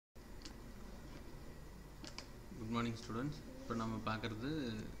Good morning students. இப்போ நம்ம பார்க்குறது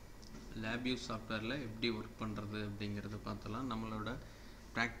Labview சாஃப்ட்வேரில் எப்படி ஒர்க் பண்ணுறது அப்படிங்கிறத பார்த்தலாம். நம்மளோட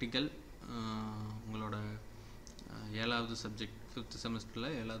ப்ராக்டிக்கல் உங்களோட 7வது சப்ஜெக்ட் 5th செமஸ்டரில்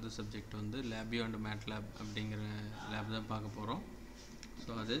 7வது சப்ஜெக்ட் வந்து Labview அண்ட் MATLAB அப்படிங்கிற லேப் தான் பார்க்க போகிறோம்.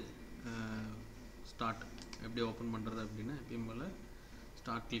 ஸோ அது ஸ்டார்ட் எப்படி ஓப்பன் பண்ணுறது அப்படின்னா எப்பயும் போல்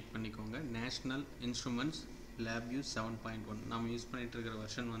ஸ்டார்ட் கிளிக் பண்ணிக்கோங்க. நேஷ்னல் இன்ஸ்ட்ருமெண்ட்ஸ் Labview 7.1 நம்ம யூஸ் பண்ணிகிட்டு இருக்கிற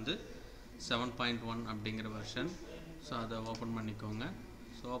வெர்ஷன் வந்து 7.1 அப்படிங்கிற வெர்ஷன். ஸோ அதை ஓப்பன் பண்ணிக்கோங்க.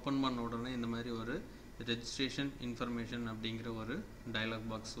 ஸோ ஓப்பன் பண்ண உடனே இந்த மாதிரி ஒரு ரெஜிஸ்ட்ரேஷன் இன்ஃபர்மேஷன் அப்படிங்கிற ஒரு டயலாக்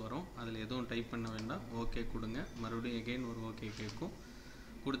பாக்ஸ் வரும். அதில் எதுவும் டைப் பண்ண வேண்டாம், ஓகே கொடுங்க. மறுபடியும் எகெயின் ஒரு ஓகே கேட்கும்.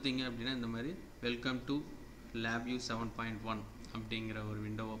 கொடுத்தீங்க அப்படின்னா இந்த மாதிரி வெல்கம் டு Labview 7.1 அப்படிங்கிற ஒரு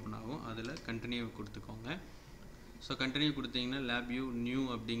விண்டோ ஓப்பன் ஆகும். அதில் கண்டினியூ கொடுத்துக்கோங்க. ஸோ கண்டினியூ கொடுத்தீங்கன்னா Labview நியூ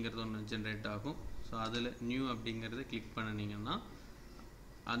அப்படிங்கிறது ஒன்று ஜென்ரேட் ஆகும். ஸோ அதில் நியூ அப்படிங்கிறத கிளிக் பண்ணிங்கன்னா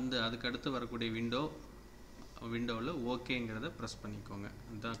அதுக்கு அடுத்து வரக்கூடிய விண்டோவில் ஓகேங்கிறத ப்ரெஸ் பண்ணிக்கோங்க.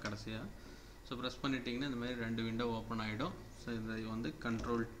 இதுதான் கடைசியாக. ஸோ ப்ரெஸ் பண்ணிட்டீங்கன்னா இந்த மாதிரி 2 விண்டோ ஓப்பன் ஆகிடும். ஸோ இதை வந்து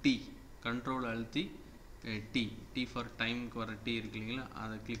கண்ட்ரோல் அழுத்தி டி ஃபார் டைமுக்கு வர டி இருக்கு இல்லைங்களா,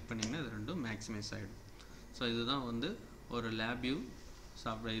 அதை கிளிக் பண்ணிங்கன்னா இது ரெண்டும் மேக்ஸிமைஸ் ஆகிடும். ஸோ இதுதான் வந்து ஒரு Labview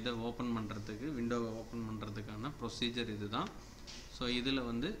சாஃப்ட்வேர் இதை ஓப்பன் பண்ணுறதுக்கு, விண்டோவை ஓப்பன் பண்ணுறதுக்கான ப்ரொசீஜர் இது தான். ஸோ இதில்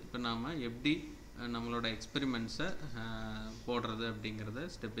வந்து இப்போ நாம் எப்படி நம்மளோட எக்ஸ்பெரிமெண்ட்ஸை போடுறது அப்படிங்கிறத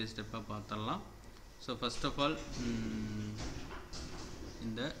ஸ்டெப் பை ஸ்டெப்பாக பார்த்துடலாம். ஸோ ஃபஸ்ட் ஆஃப் ஆல்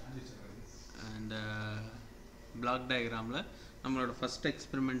இந்த பிளாக் டயக்ராமில் நம்மளோட ஃபஸ்ட்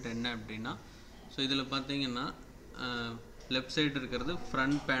எக்ஸ்பெரிமெண்ட் என்ன அப்படின்னா, ஸோ இதில் பார்த்தீங்கன்னா லெஃப்ட் சைடு இருக்கிறது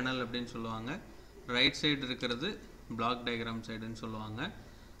ஃப்ரண்ட் பேனல் அப்படின்னு சொல்லுவாங்க, ரைட் சைடு இருக்கிறது பிளாக் டயக்ராம் சைடுன்னு சொல்லுவாங்க.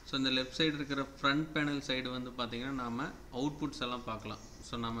 ஸோ இந்த லெஃப்ட் சைடு இருக்கிற ஃப்ரண்ட் பேனல் சைடு வந்து பார்த்திங்கன்னா நாம் அவுட்புட்ஸ் எல்லாம் பார்க்கலாம்.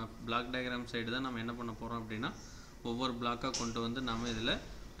 ஸோ நம்ம பிளாக் டயக்ராம் சைடு தான் நம்ம என்ன பண்ண போகிறோம் அப்படின்னா ஒவ்வொரு பிளாக்காக கொண்டு வந்து நம்ம இதில்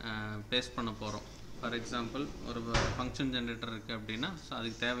பேஸ்ட் பண்ண போகிறோம். ஃபார் எக்ஸாம்பிள் ஒரு ஃபங்க்ஷன் ஜென்ரேட்டர் இருக்குது அப்படின்னா ஸோ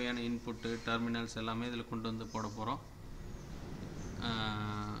அதுக்கு தேவையான இன்புட்டு டெர்மினல்ஸ் எல்லாமே இதில் கொண்டு வந்து போட போகிறோம்.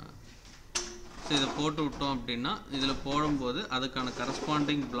 ஸோ இதை போட்டு விட்டோம் அப்படின்னா இதில் போடும்போது அதுக்கான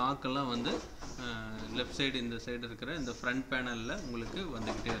கரஸ்பாண்டிங் பிளாக்கெல்லாம் வந்து லெஃப்ட் சைடு இந்த சைடு இருக்கிற இந்த ஃப்ரண்ட் பேனலில் உங்களுக்கு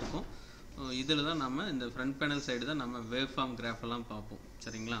வந்துக்கிட்டே இருக்கும். இதில் தான் நம்ம இந்த ஃப்ரண்ட் பேனல் சைடு தான் நம்ம வேவ் ஃபார்ம் கிராஃபெல்லாம் பார்ப்போம்.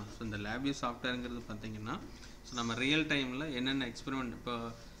 சரிங்களா? ஸோ இந்த Labview சாஃப்ட்வேருங்கிறது பார்த்திங்கன்னா ஸோ நம்ம ரியல் டைமில் என்னென்ன எக்ஸ்பெரிமெண்ட் இப்போ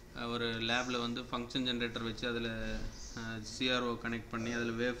ஒரு லேபில் வந்து ஃபங்க்ஷன் ஜென்ரேட்டர் வச்சு அதில் CRO கனெக்ட் பண்ணி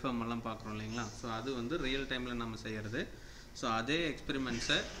அதில் வேவ் ஃபார்ம் எல்லாம் பார்க்குறோம் இல்லைங்களா. ஸோ அது வந்து ரியல் டைமில் நம்ம செய்கிறது. ஸோ அதே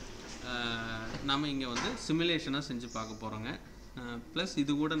எக்ஸ்பெரிமெண்ட்ஸை நம்ம இங்கே வந்து சிமுலேஷனாக செஞ்சு பார்க்க போகிறோங்க. ப்ளஸ்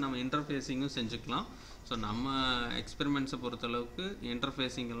இது கூட நம்ம இன்டர்ஃபேஸிங்கும் செஞ்சுக்கலாம். ஸோ நம்ம எக்ஸ்பெரிமெண்ட்ஸை பொறுத்தளவுக்கு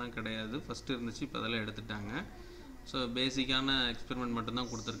இன்டர்ஃபேஸிங்கெல்லாம் கிடையாது. ஃபஸ்ட்டு இருந்துச்சு, இப்போ அதெல்லாம் எடுத்துட்டாங்க. ஸோ பேசிக்கான எக்ஸ்பெரிமெண்ட்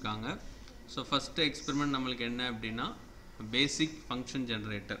மட்டும்தான் கொடுத்துருக்காங்க. ஸோ ஃபஸ்ட்டு எக்ஸ்பெரிமெண்ட் நம்மளுக்கு என்ன அப்படின்னா பேசிக் ஃபங்க்ஷன்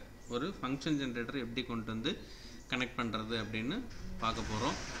ஜென்ரேட்டர். ஒரு ஃபங்க்ஷன் ஜென்ரேட்டர் எப்படி கொண்டு வந்து கனெக்ட் பண்ணுறது அப்படின்னு பார்க்க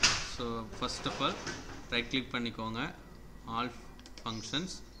போகிறோம். So first of all right click பண்ணிக்கோங்க, ஆல்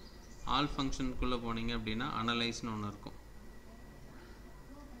ஃபங்க்ஷனுக்குள்ளே போனீங்க அப்படின்னா அனலைஸ்னு ஒன்று இருக்கும்.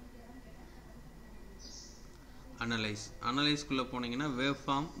 அனலைஸ்க்குள்ளே போனீங்கன்னா வேவ்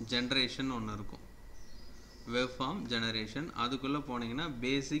ஃபார்ம் ஜென்ரேஷன் ஒன்று இருக்கும். வேவ் ஃபார்ம் ஜெனரேஷன் அதுக்குள்ளே போனீங்கன்னா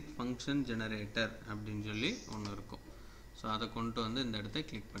பேசிக் ஃபங்க்ஷன் ஜெனரேட்டர் அப்படின்னு சொல்லி ஒன்று இருக்கும். ஸோ அதை கொண்டு வந்து இந்த இடத்த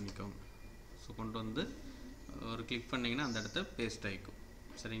கிளிக் பண்ணிக்கோங்க. ஸோ கொண்டு வந்து ஒரு கிளிக் பண்ணிங்கன்னா அந்த இடத்த பேஸ்ட் ஆகிக்கும்.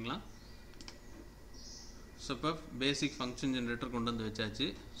 சரிங்களா? ஸோ இப்போ பேசிக் ஃபங்க்ஷன் ஜென்ரேட்டர் கொண்டு வந்து வச்சாச்சு.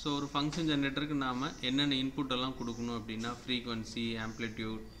 ஸோ ஒரு ஃபங்க்ஷன் ஜென்ரேட்டருக்கு நாம் என்னென்ன இன்புட் எல்லாம் கொடுக்கணும் அப்படின்னா ஃப்ரீக்வன்சி,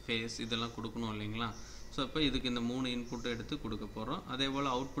 ஆம்ப்ளிடியூட், ஃபேஸ் இதெல்லாம் கொடுக்கணும் இல்லைங்களா. ஸோ இப்போ இதுக்கு இந்த 3 இன்புட்டை எடுத்து கொடுக்க போகிறோம். அதே போல்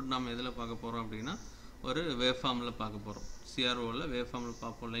அவுட்புட் நாம் எதில் பார்க்க போகிறோம் அப்படின்னா ஒரு வேவ் ஃபார்மில் பார்க்க போகிறோம். CROவில் வேவ் ஃபார்மில்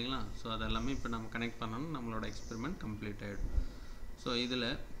பார்ப்போம் இல்லைங்களா. ஸோ அதெல்லாமே இப்போ நம்ம கனெக்ட் பண்ணணும், நம்மளோட எக்ஸ்பெரிமெண்ட் கம்ப்ளீட் ஆகிடும். ஸோ இதில்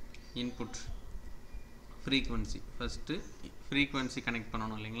input frequency, first frequency connect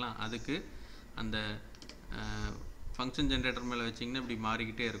பண்ணணும் இல்லைங்களா. அதுக்கு அந்த ஃபங்க்ஷன் ஜென்ரேட்டர் மேலே வச்சிங்கன்னா இப்படி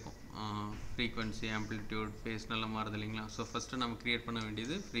மாறிக்கிட்டே இருக்கும். ஃப்ரீக்வன்சி, ஆம்ப்ளிடியூட், ஃபேஸ் நல்லா மாறுது இல்லைங்களா. ஸோ ஃபஸ்ட்டு நம்ம க்ரியேட் பண்ண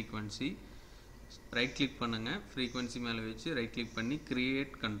வேண்டியது ஃப்ரீக்வன்சி. ரைட் கிளிக் பண்ணுங்கள், ஃப்ரீக்வன்சி மேலே வச்சு ரைட் கிளிக் பண்ணி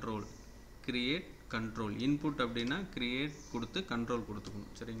கிரியேட் கண்ட்ரோல் இன்புட் அப்படின்னா கிரியேட் கொடுத்து கண்ட்ரோல்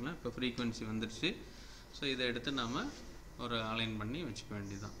கொடுத்துக்கணும். சரிங்களா? இப்போ ஃப்ரீக்வன்சி வந்துடுச்சு. ஸோ இதை எடுத்து நாம் ஒரு அலைன் பண்ணி வச்சுக்க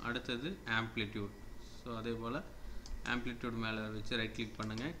வேண்டியதுதான். அடுத்தது ஆம்ப்ளிடியூட். ஸோ அதே போல் ஆம்ப்ளிடியூட் மேலே வச்சு ரைட் கிளிக்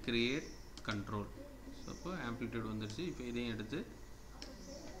பண்ணுங்கள், கிரியேட் கண்ட்ரோல். ஸோ இப்போ ஆம்ப்ளிடியூட் வந்துடுச்சு. இப்போ இதையும் எடுத்து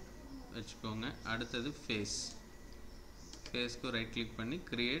வச்சுக்கோங்க. அடுத்தது ஃபேஸ்க்கு ரைட் கிளிக் பண்ணி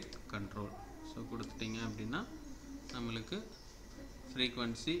கிரியேட் கண்ட்ரோல். ஸோ கொடுத்துட்டிங்க அப்படின்னா நம்மளுக்கு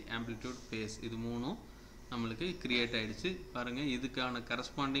ஃப்ரீக்வன்சி, ஆம்ப்ளிடியூட், ஃபேஸ் இது 3 நம்மளுக்கு க்ரியேட் ஆகிடுச்சு. பாருங்கள், இதுக்கான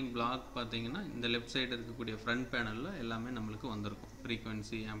கரஸ்பாண்டிங் பிளாக் பார்த்தீங்கன்னா இந்த லெஃப்ட் சைடு இருக்கக்கூடிய ஃப்ரண்ட் பேனலில் எல்லாமே நம்மளுக்கு வந்திருக்கும்.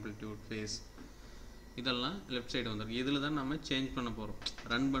 ஃப்ரீக்வன்சி, ஆம்ப்ளிடியூட், ஃபேஸ் இதெல்லாம் லெஃப்ட் சைடு வந்துடும். இதில் தான் நம்ம சேஞ்ச் பண்ண போகிறோம்.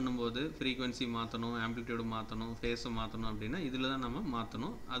 ரன் பண்ணும்போது ஃப்ரீக்வன்சி மாற்றணும், ஆம்ப்ளிடியூடு மாற்றணும், ஃபேஸை மாற்றணும் அப்படின்னா இதில் தான் நம்ம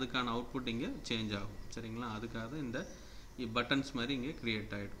மாற்றணும். அதுக்கான அவுட்புட் இங்கே சேஞ்ச் ஆகும். சரிங்களா? அதுக்காக இந்த பட்டன்ஸ் மாதிரி இங்கே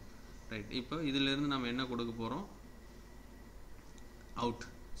க்ரியேட் ஆகிடும். ரைட். இப்போ இதிலேருந்து நம்ம என்ன கொடுக்க போகிறோம்? Out,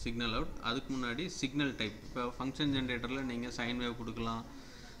 signal out. அதுக்கு முன்னாடி சிக்னல் டைப். இப்போ ஃபங்க்ஷன் ஜென்ரேட்டரில் நீங்கள் சைன் வேவ் கொடுக்கலாம்,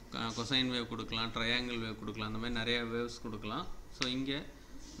 கொசைன் வேவ் கொடுக்கலாம், ட்ரையாங்கிள் வேவ் கொடுக்கலாம், அந்த மாதிரி நிறையா வேவ்ஸ் கொடுக்கலாம். ஸோ இங்கே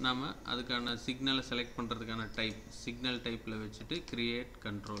நாம் அதுக்கான சிக்னலை செலக்ட் பண்ணுறதுக்கான டைப் சிக்னல் டைப்பில் வச்சுட்டு க்ரியேட்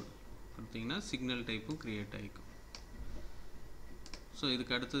கண்ட்ரோல் கொடுத்தீங்கன்னா சிக்னல் டைப்பும் க்ரியேட் ஆகிக்கும். ஸோ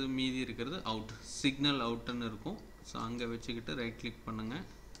இதுக்கு அடுத்தது மீதி இருக்கிறது அவுட், சிக்னல் அவுட்டுன்னு இருக்கும். ஸோ அங்கே வச்சுக்கிட்டு ரைட் கிளிக் பண்ணுங்கள்.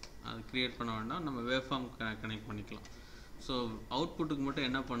 அது க்ரியேட் பண்ண வேண்டாம், நம்ம வேவ்ஃபார்ம் கனெக்ட் பண்ணிக்கலாம். ஸோ அவுட்புட்டுக்கு மட்டும்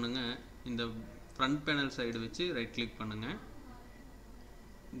என்ன பண்ணுங்கள், இந்த ஃப்ரண்ட் பேனல் சைடு வச்சு ரைட் கிளிக் பண்ணுங்கள்.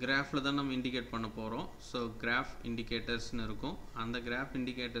 கிராஃபில் தான் நம்ம இண்டிகேட் பண்ண போகிறோம். ஸோ கிராஃப் இண்டிகேட்டர்ஸ்னு இருக்கும். அந்த கிராஃப்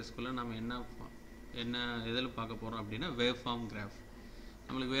இண்டிகேட்டர்ஸ்குள்ளே நம்ம என்ன எதில் பார்க்க போகிறோம் அப்படின்னா வேவ்ஃபார்ம் கிராஃப்.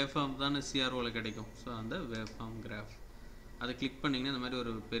 நம்மளுக்கு வேவ்ஃபார்ம் தானே சிஆர்ஓவில் கிடைக்கும். ஸோ அந்த வேவ்ஃபார்ம் கிராஃப் அதை கிளிக் பண்ணிங்கன்னா இந்த மாதிரி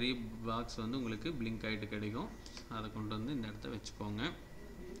ஒரு பெரிய பாக்ஸ் வந்து உங்களுக்கு பிளிங்க் ஆகிட்டு கிடைக்கும். அதை கொண்டு வந்து இந்த இடத்த வச்சுக்கோங்க.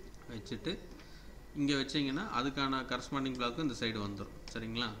 வச்சுட்டு இங்கே வச்சிங்கன்னா அதுக்கான கரஸ்பாண்டிங் பிளாக்கும் இந்த சைடு வந்துடும்.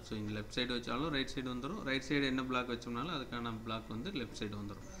 சரிங்களா? ஸோ இந்த லெஃப்ட் சைடு வச்சாலும் ரைட் சைடு வந்துடும், ரைட் சைடு என்ன பிளாக் வச்சோம்னாலும் அதுக்கான பிளாக் வந்து லெஃப்ட் சைடு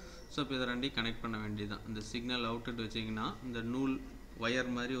வந்துடும். ஸோ இப்போ இதை ரெண்டையும் கனெக்ட் பண்ண வேண்டியதுதான். இந்த சிக்னல் அவுட்புட் வச்சிங்கன்னா இந்த நூல் ஒயர்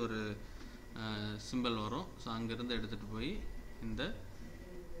மாதிரி ஒரு சிம்பிள் வரும். ஸோ அங்கேருந்து எடுத்துகிட்டு போய் இந்த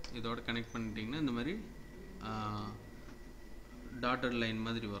இதோட கனெக்ட் பண்ணிட்டிங்கன்னா இந்த மாதிரி டாட்டட் லைன்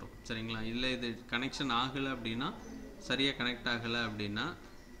மாதிரி வரும். சரிங்களா? இல்லை இது கனெக்ஷன் ஆகலை அப்படின்னா, சரியாக கனெக்ட் ஆகலை அப்படின்னா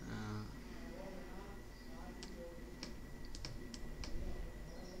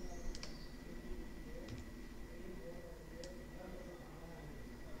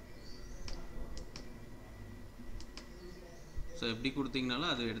ஸோ எப்படி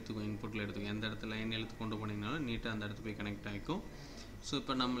கொடுத்தீங்கனாலும் அது எடுத்துக்கும், இன்புட்டில் எடுத்துக்கும். எந்த இடத்துல லைன் எழுத்து கொண்டு போனீங்கனாலும் நீட்டாக அந்த இடத்துல போய் கனெக்ட் ஆகிக்கும். ஸோ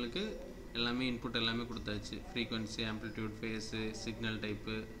இப்போ நம்மளுக்கு எல்லாமே இன்புட் எல்லாமே கொடுத்தாச்சு. Frequency, amplitude, phase, signal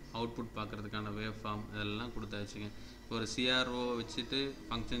type, output பார்க்குறதுக்கான wave form இதெல்லாம் கொடுத்தாச்சுங்க. ஒரு சிஆர்ஓ வச்சுட்டு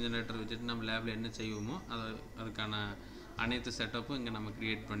ஃபங்க்ஷன் ஜெனரேட்டர் வச்சுட்டு நம்ம லேபில் என்ன செய்வோமோ அதுக்கான அனைத்து செட்டப்பும் இங்கே நம்ம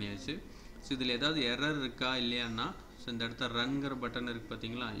க்ரியேட் பண்ணியாச்சு. ஸோ இதில் ஏதாவது எரர் இருக்கா இல்லையான்னா, ஸோ இந்த இடத்த ரன்ங்கிற பட்டன் இருக்குது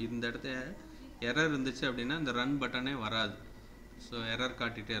பார்த்தீங்களா, இந்த இடத்த எரர் இருந்துச்சு அப்படின்னா இந்த ரன் பட்டனே வராது. ஸோ எரர்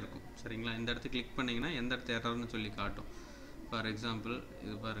காட்டிகிட்டே இருக்கும். சரிங்களா? இந்த இடத்த கிளிக் பண்ணிங்கன்னா எந்த இடத்த எரர்னு சொல்லி காட்டும். ஃபார் எக்ஸாம்பிள்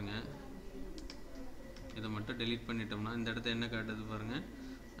இது பாருங்கள், இதை மட்டும் டெலீட் பண்ணிட்டோம்னா இந்த இடத்த என்ன காட்டுது பாருங்கள்,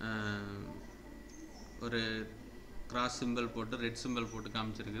 ஒரு கிராஸ் சிம்பிள் போட்டு ரெட் சிம்பிள் போட்டு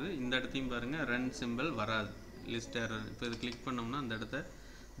காமிச்சிருக்குது. இந்த இடத்தையும் பாருங்கள் ரன் சிம்பிள் வராது, லிஸ்ட் எரர். இப்போ இது கிளிக் பண்ணோம்னா அந்த இடத்த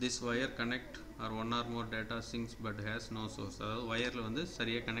this wire connect R one R more data Singh but has no source, அதாவது ஒயரில் வந்து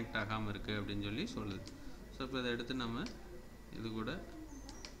சரியாக கனெக்ட் ஆகாமல் இருக்குது அப்படின்னு சொல்லி சொல்லுது. ஸோ இப்போ இதை எடுத்து நம்ம இது கூட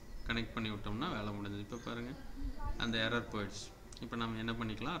கனெக்ட் பண்ணி விட்டோம்னா வேலை முடிஞ்சது. இப்போ பாருங்கள் அந்த எரர் போயிடுச்சு. இப்போ நம்ம என்ன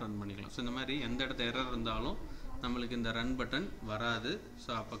பண்ணிக்கலாம், ரன் பண்ணிக்கலாம். ஸோ இந்த மாதிரி எந்த இடத்த எரர் இருந்தாலும் நம்மளுக்கு இந்த ரன் பட்டன் வராது. ஸோ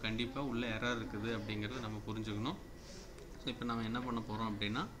அப்போ கண்டிப்பாக உள்ள எரர் இருக்குது அப்படிங்கிறத நம்ம புரிஞ்சுக்கணும். ஸோ இப்போ நம்ம என்ன பண்ண போகிறோம்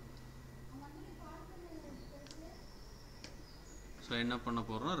அப்படின்னா, ஸோ என்ன பண்ண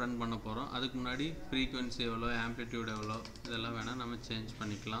போகிறோம், ரன் பண்ண போகிறோம். அதுக்கு முன்னாடி ஃப்ரீக்வன்சி எவ்வளோ, ஆம்ப்ளிடியூட் எவ்வளோ இதெல்லாம் வேணால் நம்ம சேஞ்ச்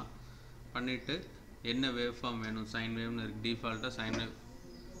பண்ணிக்கலாம். பண்ணிவிட்டு என்ன வேவ் ஃபார்ம் வேணும், சைன் வேவ்னு இருக்குது. டிஃபால்ட்டாக சைன் வேவ்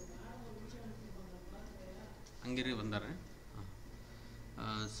அங்கே வந்துடுறேன்.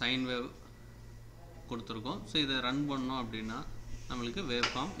 சைன் வேவ் கொடுத்துருக்கோம். ஸோ இதை ரன் பண்ணோம் அப்படின்னா நம்மளுக்கு வேவ்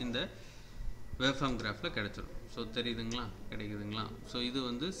ஃபார்ம் இந்த வேவ் ஃபார்ம் கிராஃபில் கிடச்சிரும். ஸோ தெரியுதுங்களா, கிடைக்குதுங்களா? ஸோ இது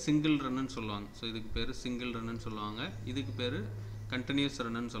வந்து சிங்கிள் ரன்னுன்னு சொல்லுவாங்க. ஸோ இதுக்கு பேர் சிங்கிள் ரன்னுன்னு சொல்லுவாங்க. இதுக்கு பேர் கண்டினியூஸ்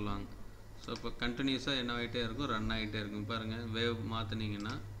ரன்னுன்னு சொல்லுவாங்க. ஸோ இப்போ கண்டினியூஸாக என்ன ஆகிட்டே இருக்கும், ரன் ஆகிட்டே இருக்கும். பாருங்கள் வேவ்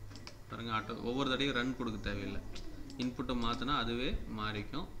மாற்றினீங்கன்னா பாருங்கள் ஒவ்வொரு தடையும் ரன் கொடுக்க தேவையில்லை, இன்புட்டை மாற்றினா அதுவே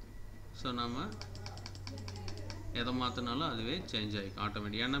மாறிக்கும். ஸோ நம்ம எதை மாற்றினாலும் அதுவே சேஞ்ச் ஆகிக்கும்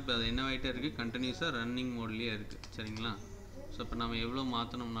ஆட்டோமேட்டிக். ஏன்னா இப்போ அது என்ன ஆகிட்டே இருக்குது, கண்டினியூஸாக ரன்னிங் மோட்லேயே இருக்குது. சரிங்களா? ஸோ இப்போ நம்ம எவ்வளோ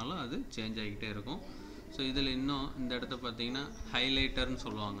மாற்றினோம்னாலும் அது சேஞ்ச் ஆகிக்கிட்டே இருக்கும். ஸோ இதில் இன்னும் இந்த இடத்த பார்த்தீங்கன்னா ஹைலைட்டர்னு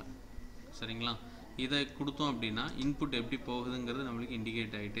சொல்லுவாங்க. சரிங்களா? இதை கொடுத்தோம் அப்படின்னா இன்புட் எப்படி போகுதுங்கிறது நம்மளுக்கு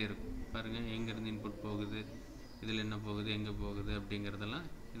இண்டிகேட் ஆகிட்டே இருக்கும். பாருங்கள் எங்கேருந்து இன்புட் போகுது, இதில் என்ன போகுது, எங்கே போகுது அப்படிங்கிறதெல்லாம்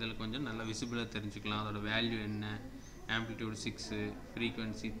இதில் கொஞ்சம் நல்லா விசிபிளாக தெரிஞ்சுக்கலாம். அதோட வேல்யூ என்ன, ஆம்ப்ளிடியூட் 6,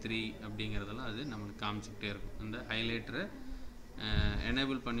 ஃப்ரீக்வன்சி 3 அப்படிங்கிறதெல்லாம் அது நம்மளுக்கு காமிச்சிக்கிட்டே இருக்கும். இந்த ஹைலைட்டரை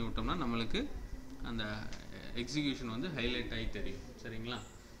எனேபிள் பண்ணி விட்டோம்னா நம்மளுக்கு அந்த எக்ஸிக்யூஷன் வந்து ஹைலைட் ஆகி தெரியும். சரிங்களா?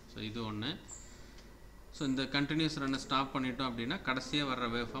 ஸோ இது ஒன்று. ஸோ இந்த கண்டினியூஸ் ரன்னை ஸ்டாப் பண்ணிட்டோம் அப்படின்னா கடைசியாக வர்ற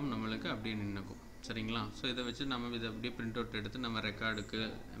வேவ் ஃபார்ம் நம்மளுக்கு அப்படியே நின்றுக்கும். சரிங்களா? ஸோ இதை வச்சு நம்ம இதை அப்படியே பிரிண்ட் அவுட் எடுத்து நம்ம ரெக்கார்டுக்கு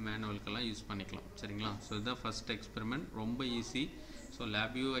மேனுவலுக்கெல்லாம் யூஸ் பண்ணிக்கலாம். சரிங்களா? ஸோ இதுதான் ஃபஸ்ட் எக்ஸ்பெரிமெண்ட். ரொம்ப ஈஸி. ஸோ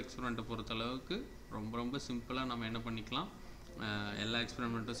லேப்வியூ எக்ஸ்பெரிமெண்ட்டை பொறுத்தளவுக்கு ரொம்ப ரொம்ப சிம்பிளாக நம்ம என்ன பண்ணிக்கலாம், எல்லா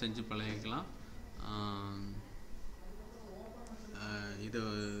எக்ஸ்பெரிமெண்ட்டும் செஞ்சு பழகிக்கலாம். இது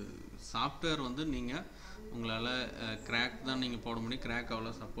சாஃப்ட்வேர் வந்து நீங்கள் உங்களால் கிராக் தான் நீங்கள் போட முடியும். கிராக்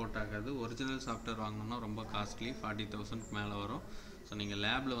அவ்வளோ சப்போர்ட் ஆகாது. ஒரிஜினல் சாஃப்ட்வேர் வாங்கணுன்னா ரொம்ப காஸ்ட்லி, 40,000க்கு மேலே வரும். ஸோ நீங்கள்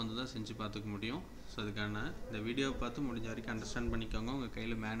லேபில் வந்து தான் செஞ்சு பார்த்துக்க முடியும். ஸோ அதுக்கான இந்த வீடியோவை பார்த்து முடிஞ்ச வரைக்கும் அண்டர்ஸ்டாண்ட் பண்ணிக்கோங்க. உங்கள்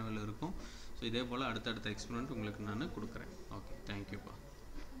கையில் மேனுவல் இருக்கும். ஸோ இதே போல் அடுத்தடுத்த எக்ஸ்பெரிமெண்ட் உங்களுக்கு நான் கொடுக்குறேன். ஓகே, தேங்க்யூப்பா.